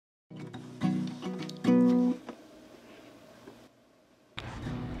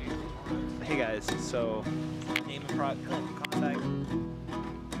Anyways, so aim and prod contact.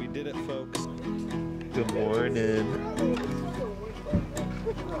 We did it, folks. Good morning.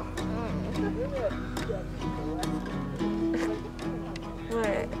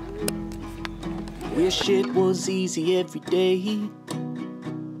 What? Wish it was easy every day.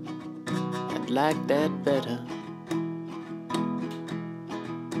 I'd like that better.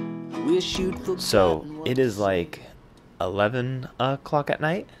 Wish you'd So it is like 11 o'clock at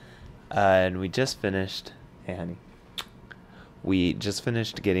night, and we just finished. Hey, honey. We just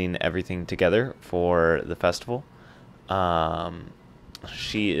finished getting everything together for the festival.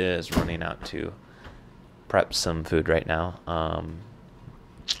 She is running out to prep some food right now.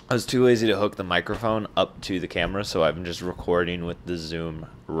 I was too lazy to hook the microphone up to the camera, so I'm just recording with the Zoom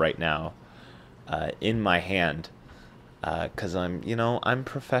right now in my hand, because I'm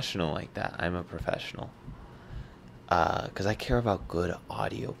professional like that. I'm a professional, because I care about good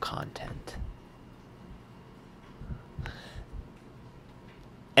audio content.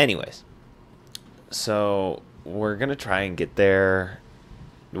 Anyways, so we're gonna try and get there.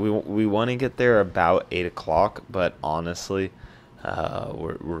 We want to get there about 8 o'clock, but honestly,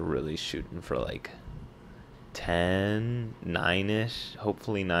 we're really shooting for like 10, 9-ish,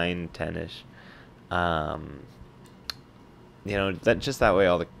 hopefully 9, 10-ish. That way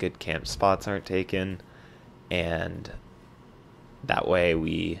all the good camp spots aren't taken, and that way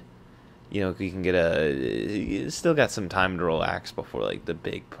we can get still got some time to relax before like the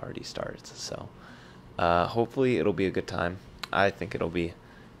big party starts. So hopefully it'll be a good time. I think it'll be.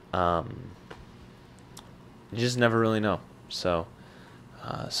 You just never really know. So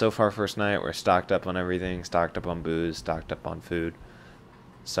far first night, we're stocked up on everything, stocked up on booze, stocked up on food.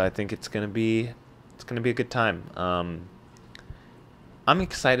 So I think it's gonna be a good time. I'm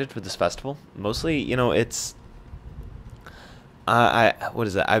excited for this festival. Mostly, it's what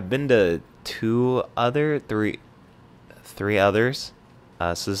is it? I've been to three others.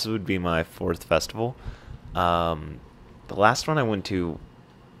 So this would be my 4th festival. The last one I went to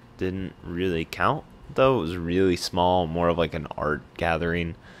didn't really count, though. It was really small, more of like an art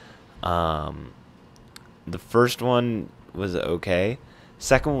gathering. The first one was okay.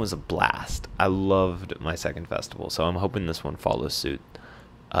 Second one was a blast. I loved my second festival, so I'm hoping this one follows suit.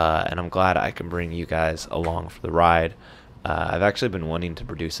 And I'm glad I can bring you guys along for the ride. I've actually been wanting to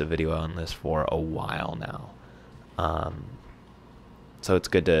produce a video on this for a while now. So it's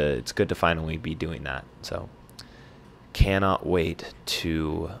good to finally be doing that. So cannot wait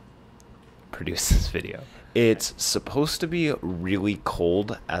to produce this video. It's supposed to be really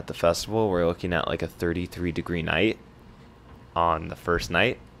cold at the festival. We're looking at like a 33-degree night on the first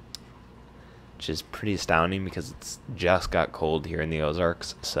night, which is pretty astounding because it's just got cold here in the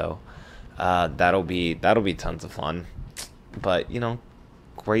Ozarks. So that'll be tons of fun. But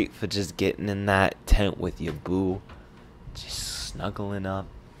great for just getting in that tent with your boo, just snuggling up,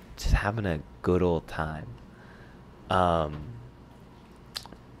 just having a good old time.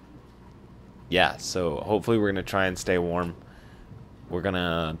 Yeah, so hopefully we're gonna try and stay warm. We're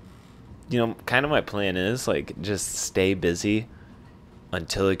gonna, kind of my plan is like just stay busy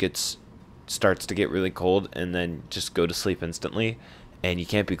until it starts to get really cold, and then just go to sleep instantly. And you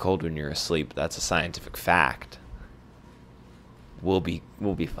can't be cold when you're asleep. That's a scientific fact. We'll be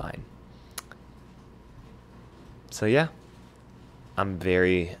fine. So yeah, I'm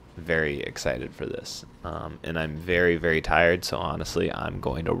very, very excited for this, and I'm very, very tired. So honestly, I'm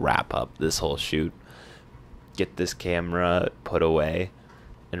going to wrap up this whole shoot, get this camera put away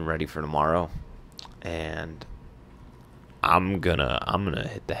and ready for tomorrow, and I'm gonna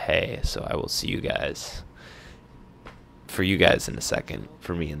hit the hay. So I will see you guys in a second.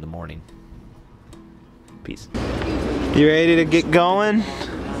 For me in the morning. Peace. You ready to get going?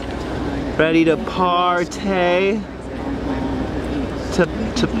 Ready to partay? To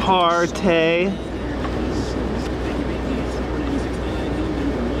partay?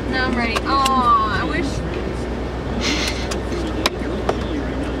 No, I'm ready. Oh, I wish.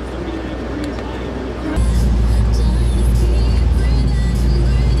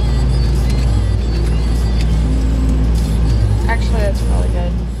 Actually, that's probably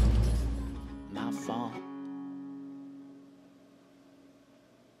good. my fault.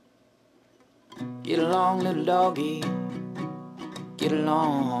 Get along, little doggy. Get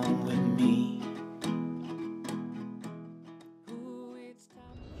along with me.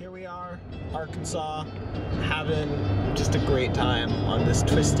 Here we are, Arkansas, having just a great time on this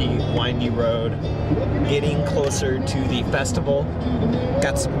twisty, windy road, getting closer to the festival.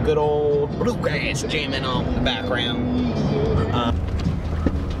 Got some good old bluegrass jamming on in the background.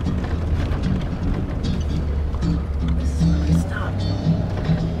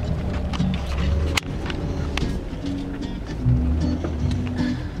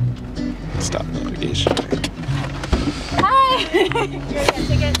 Sure you got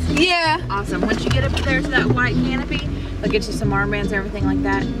tickets? Yeah. Awesome. Once you get up there to that white canopy, they'll get you some armbands and everything like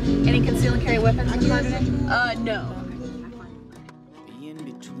that. Any conceal and carry weapons in the car today? No. Be in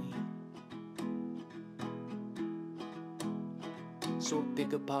between. So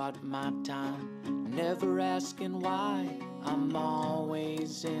pick apart my time, never asking why. I'm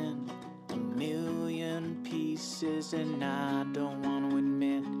always in a million pieces, and I don't want to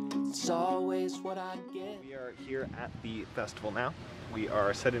admit it's always what I get. We are here at the festival now. We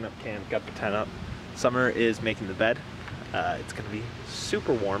are setting up camp, got the tent up. Summer is making the bed. It's gonna be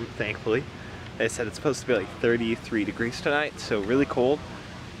super warm, thankfully. They said it's supposed to be like 33 degrees tonight, so really cold.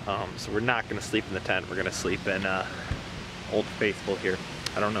 So we're not gonna sleep in the tent. We're gonna sleep in Old Faithful here.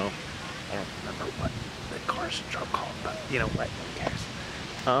 I don't remember what the car's truck called, but you know what, who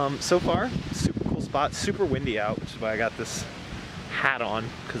cares? So far, super cool spot, super windy out, which is why I got this hat on,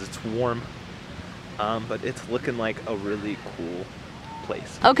 because it's warm. But it's looking like a really cool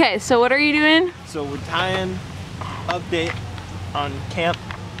place. Okay, so what are you doing? So we're tying update on camp.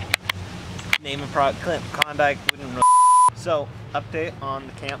 Name and product Clint Klondike. So update on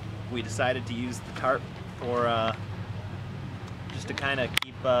the camp. We decided to use the tarp for just to kind of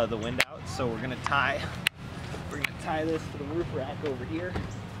keep the wind out. So we're gonna tie this to the roof rack over here.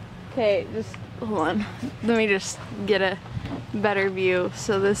 Okay, just hold on. Let me just get a better view.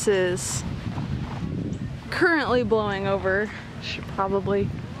 So this is currently blowing over. Should probably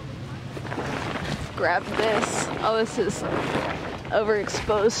grab this. Oh, this is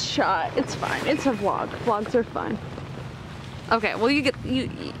overexposed shot. It's fine. It's a vlog. Vlogs are fun. Okay, well you get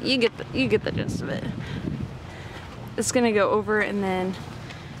the gist of it. It's gonna go over and then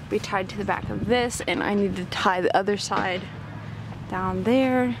be tied to the back of this, and I need to tie the other side down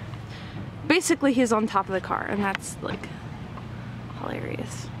there. Basically, he's on top of the car, and that's like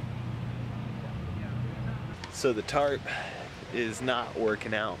hilarious. So the tarp is not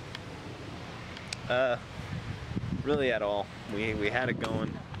working out. Really at all. We had it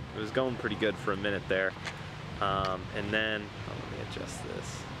going. It was going pretty good for a minute there. And then, let me adjust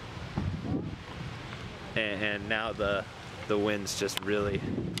this. And now the wind's just really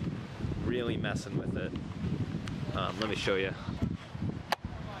messing with it. Let me show you.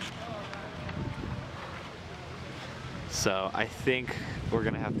 So I think we're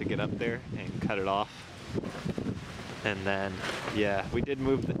gonna have to get up there and cut it off. And then, yeah, we did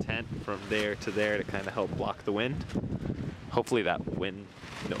move the tent from there to there to kind of help block the wind. Hopefully that wind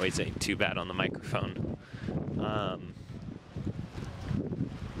noise ain't too bad on the microphone.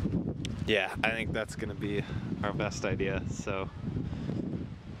 Yeah, I think that's gonna be our best idea. So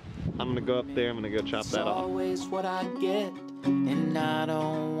I'm gonna go up there, I'm gonna go chop that off. It's always what I get, and I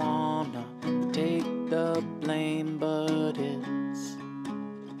don't wanna take the blame, but it's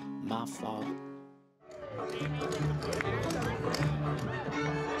my fault.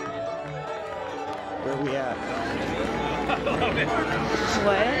 Where are we at?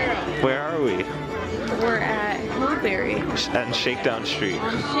 What? Where are we? We're at Hillberry At Shakedown Street.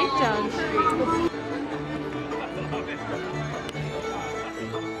 on Shakedown Street.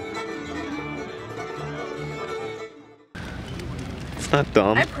 It's not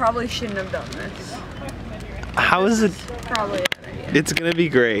dumb. I probably shouldn't have done this. How is it? Probably a good idea. It's gonna be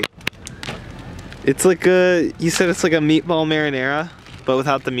great. It's like you said it's like a meatball marinara, but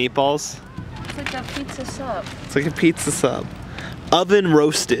without the meatballs. It's like a pizza sub. It's like a pizza sub. Oven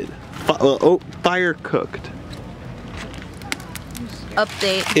roasted. Fire cooked.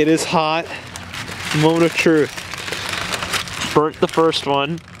 Update. It is hot. Moment of truth. Burnt the first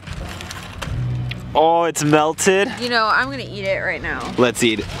one. Oh, it's melted. You know, I'm gonna eat it right now. Let's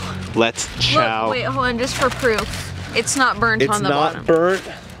eat it. Let's chow. Look, wait, hold on, just for proof. It's not burnt It's on the not bottom. burnt.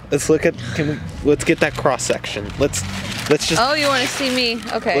 Let's look at. Let's get that cross section. Let's just. Oh, you want to see me?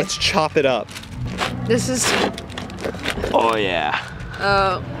 Okay. Let's chop it up. This is. Oh yeah.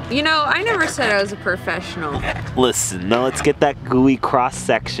 You know, I never said I was a professional. Listen, now let's get that gooey cross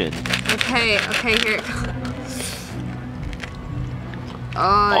section. Okay, here it comes.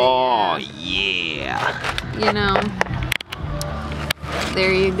 Oh yeah. yeah. You know.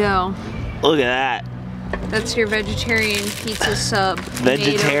 There you go. Look at that. That's your vegetarian pizza sub.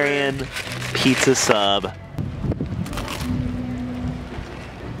 Vegetarian pizza sub.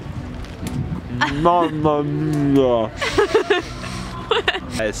 Mamma mia.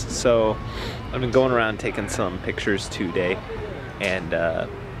 Guys, so I've been going around taking some pictures today, and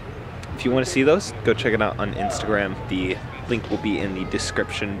if you want to see those, go check it out on Instagram. The link will be in the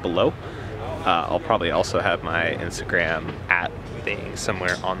description below. I'll probably also have my Instagram thing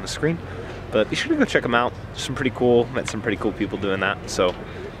somewhere on the screen, but be sure to go check them out. Some pretty cool, met some pretty cool people doing that, so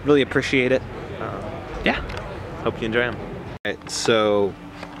really appreciate it. Yeah, hope you enjoy them. Alright, so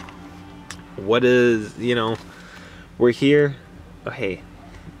what is, you know, we're here. Oh, hey,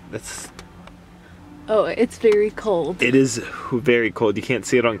 that's... Oh, it's very cold. It is very cold. You can't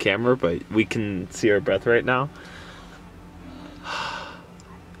see it on camera, but we can see our breath right now.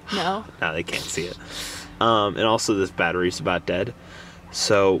 No. No, they can't see it. And also this battery's about dead.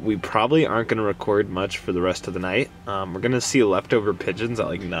 So we probably aren't going to record much for the rest of the night. We're going to see leftover pigeons at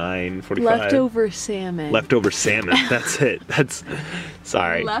like 9:45. Leftover salmon. Leftover salmon. That's it. That's...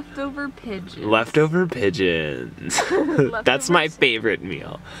 Sorry. Leftover pigeons. Leftover pigeons. That's my favorite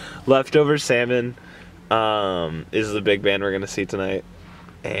meal. Leftover salmon is the big band we're going to see tonight.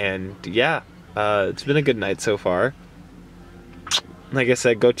 And yeah, it's been a good night so far. Like I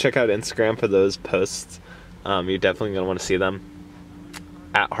said, go check out Instagram for those posts. You're definitely going to want to see them.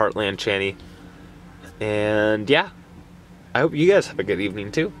 At Heartland Channy. And yeah, I hope you guys have a good evening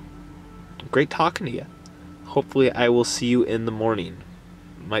too. Great talking to you. Hopefully I will see you in the morning.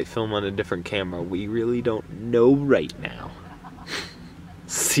 Might film on a different camera. We really don't know right now.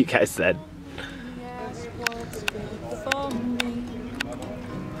 See you guys then.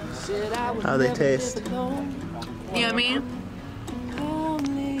 How they taste? Yummy.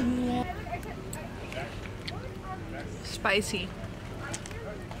 Spicy.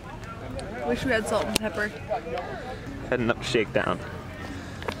 Wish we had salt and pepper. Heading up Shakedown.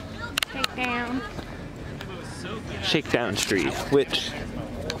 Shakedown. Shakedown Street, which...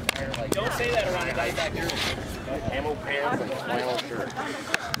 Don't say that around a guy back here. Camo pants and flannel shirt.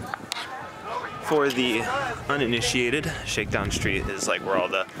 For the uninitiated, Shakedown Street is like where all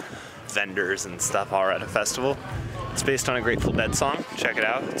the vendors and stuff are at a festival. It's based on a Grateful Dead song. Check it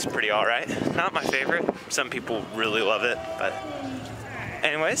out. It's pretty alright. Not my favorite. Some people really love it, but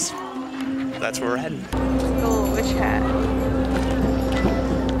anyways, that's where we're heading. Oh, which hat?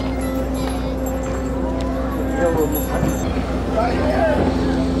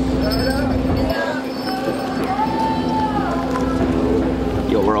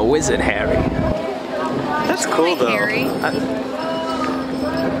 Yo, we're a wizard, Harry. That's cool, though. Harry.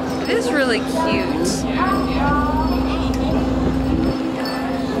 It is really cute.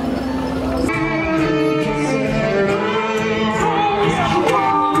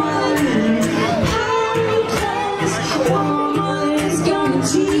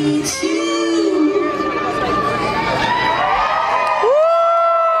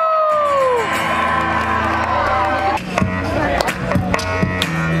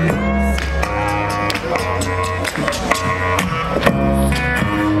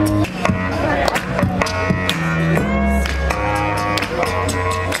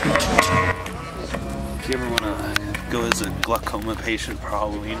 If you ever want to go as a glaucoma patient for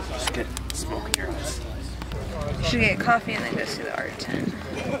Halloween, just get smoke in your eyes. You should get coffee and then go see the art tent.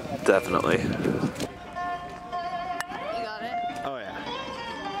 Definitely. You got it? Oh, yeah.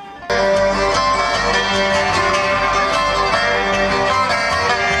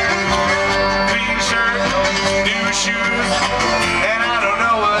 Green shirt, new shoes, and I don't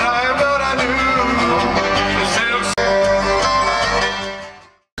know what I am, but I do.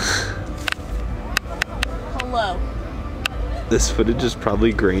 Hello. This footage is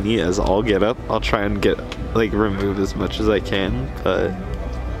probably grainy as all get up. I'll try and remove as much as I can, but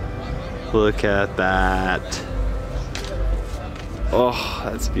look at that. Oh,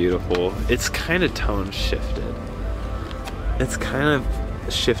 that's beautiful. It's kind of tone shifted. It's kind of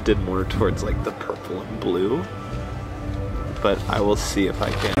shifted more towards like the purple and blue, but I will see if I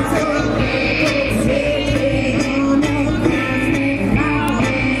can.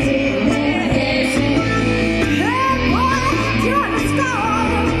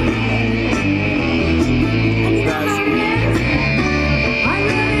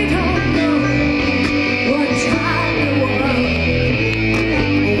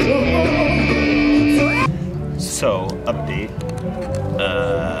 So, update.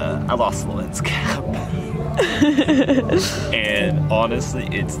 I lost the lens cap. And honestly,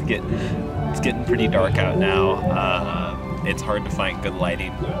 it's getting pretty dark out now. It's hard to find good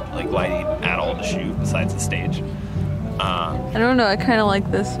lighting at all to shoot besides the stage. I don't know, I kind of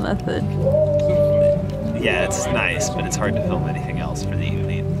like this method. Yeah, it's nice, but it's hard to film anything else for the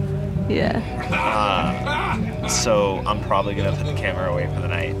evening. Yeah. So I'm probably gonna put the camera away for the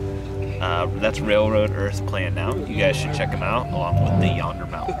night. That's Railroad Earth playing now. You guys should check them out, along with the Yonder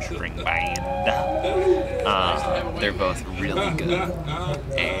Mountain String Band. They're both really good.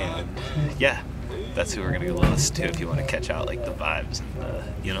 And yeah, that's who we're gonna go listen to if you want to catch out like the vibes and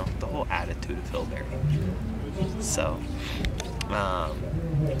the whole attitude of Hillberry. So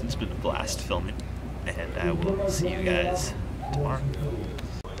it's been a blast filming, and I will see you guys tomorrow.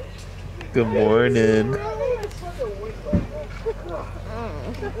 Good morning.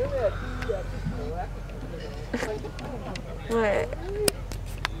 What?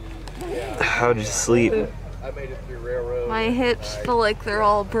 How'd you sleep? My hips feel like they're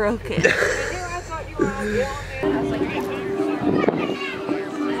all broken.